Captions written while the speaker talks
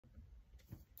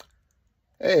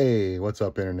Hey, what's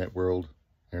up, internet world,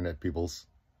 internet peoples?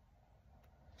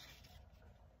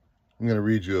 I'm going to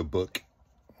read you a book.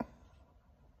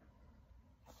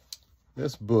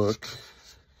 This book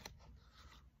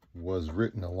was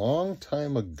written a long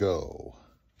time ago.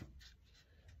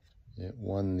 It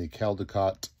won the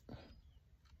Caldecott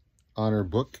Honor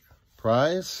Book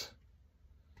prize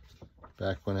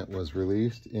back when it was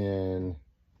released in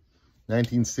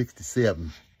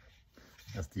 1967.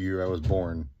 That's the year I was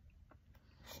born.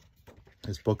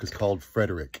 This book is called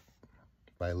Frederick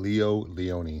by Leo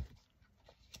Leonni.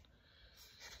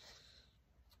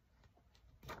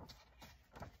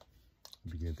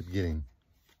 Begin at the beginning.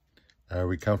 Are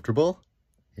we comfortable?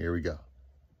 Here we go.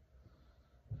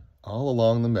 All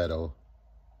along the meadow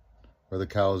where the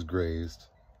cows grazed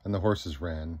and the horses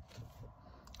ran,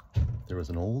 there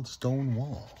was an old stone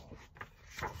wall.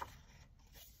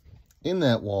 In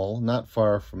that wall, not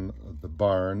far from the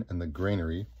barn and the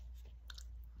granary,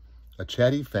 a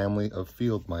chatty family of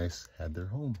field mice had their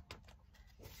home.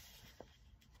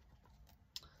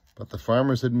 But the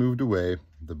farmers had moved away,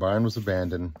 the barn was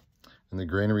abandoned, and the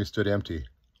granary stood empty.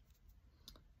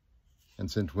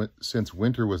 And since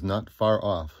winter was not far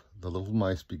off, the little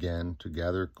mice began to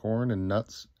gather corn and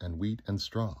nuts and wheat and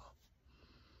straw.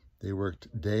 They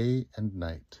worked day and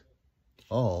night,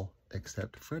 all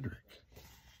except Frederick.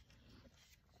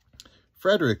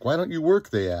 "Frederick, why don't you work?"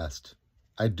 they asked.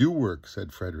 "I do work,"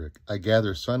 said Frederick. "I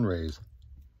gather sun rays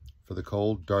for the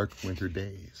cold, dark winter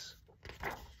days."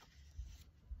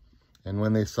 And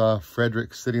when they saw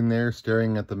Frederick sitting there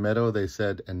staring at the meadow, they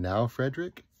said, "And now,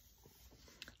 Frederick?"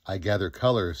 "I gather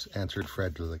colors," answered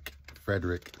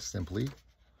Frederick simply,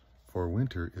 "for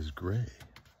winter is gray."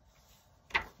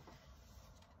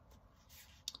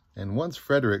 And once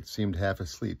Frederick seemed half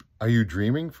asleep. "Are you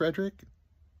dreaming, Frederick?"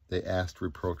 they asked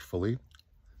reproachfully.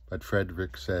 But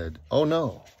Frederick said, "Oh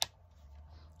no,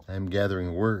 I am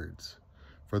gathering words,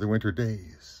 for the winter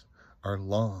days are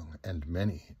long and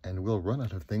many, and we'll run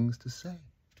out of things to say."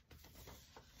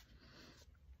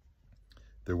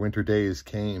 The winter days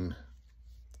came,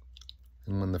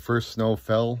 and when the first snow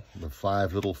fell, the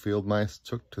 5 little field mice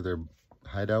took to their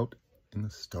hideout in the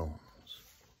stones.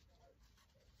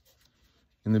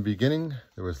 In the beginning,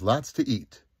 there was lots to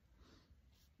eat,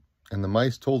 and the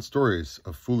mice told stories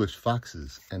of foolish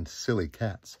foxes and silly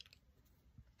cats.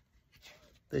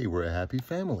 They were a happy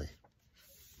family.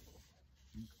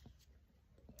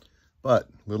 But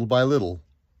little by little,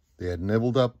 they had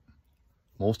nibbled up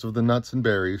most of the nuts and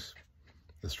berries.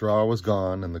 The straw was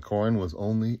gone, and the corn was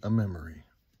only a memory.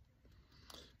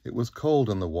 It was cold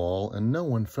on the wall, and no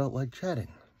one felt like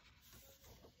chatting.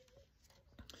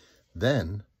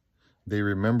 Then they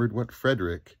remembered what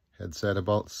Frederick had said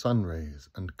about sun rays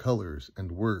and colors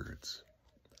and words.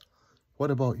 "What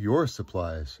about your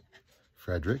supplies,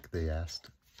 Frederick?" they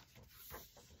asked.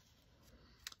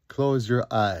 "Close your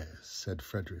eyes," said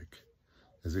Frederick,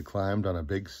 as he climbed on a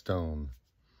big stone.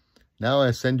 "Now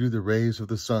I send you the rays of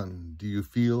the sun. Do you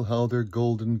feel how their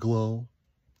golden glow?"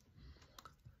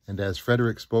 And as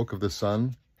Frederick spoke of the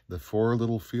sun, the 4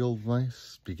 little field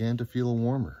mice began to feel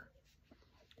warmer.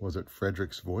 Was it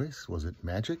Frederick's voice? Was it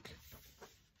magic?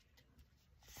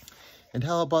 "And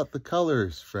how about the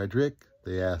colors, Frederick?"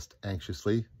 they asked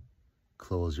anxiously.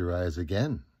 "Close your eyes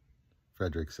again,"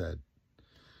 Frederick said.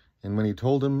 And when he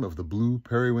told them of the blue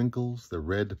periwinkles, the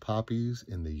red poppies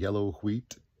in the yellow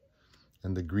wheat,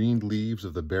 and the green leaves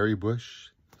of the berry bush,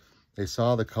 they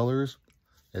saw the colors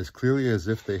as clearly as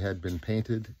if they had been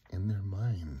painted in their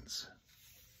minds.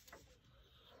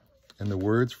 "And the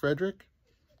words, Frederick?"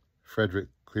 Frederick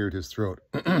cleared his throat,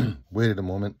 waited a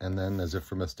moment, and then, as if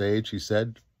from a stage, he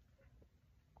said,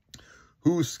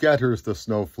 "Who scatters the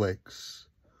snowflakes?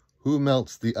 Who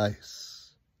melts the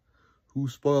ice? Who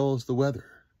spoils the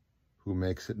weather? Who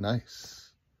makes it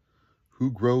nice?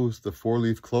 Who grows the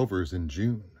 4-leaf clovers in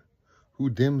June? Who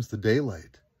dims the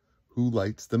daylight? Who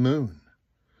lights the moon?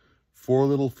 4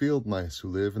 little field mice who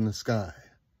live in the sky.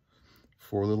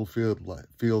 4 little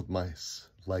field mice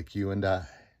like you and I.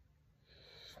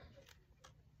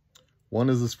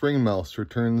 One is the spring mouse who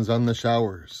turns on the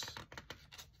showers.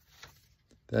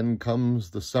 Then comes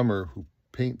the summer who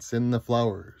paints in the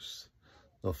flowers.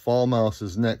 The fall mouse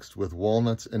is next with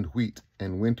walnuts and wheat,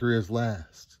 and winter is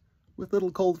last with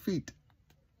little cold feet.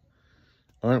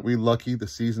 Aren't we lucky the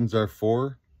seasons are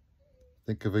 4?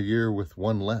 Think of a year with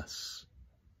 1 less,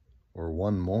 or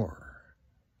 1 more."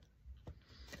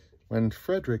 When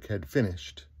Frederick had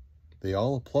finished, they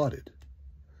all applauded.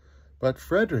 "But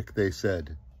Frederick," they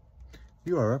said,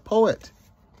 "you are a poet."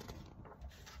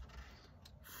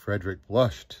 Frederick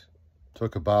blushed,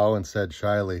 took a bow, and said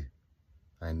shyly,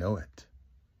 "I know it."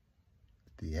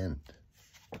 The end.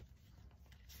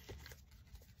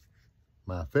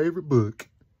 my favorite book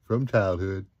from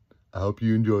childhood. I hope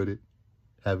you enjoyed it.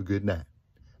 Have a good night.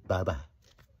 Bye-bye.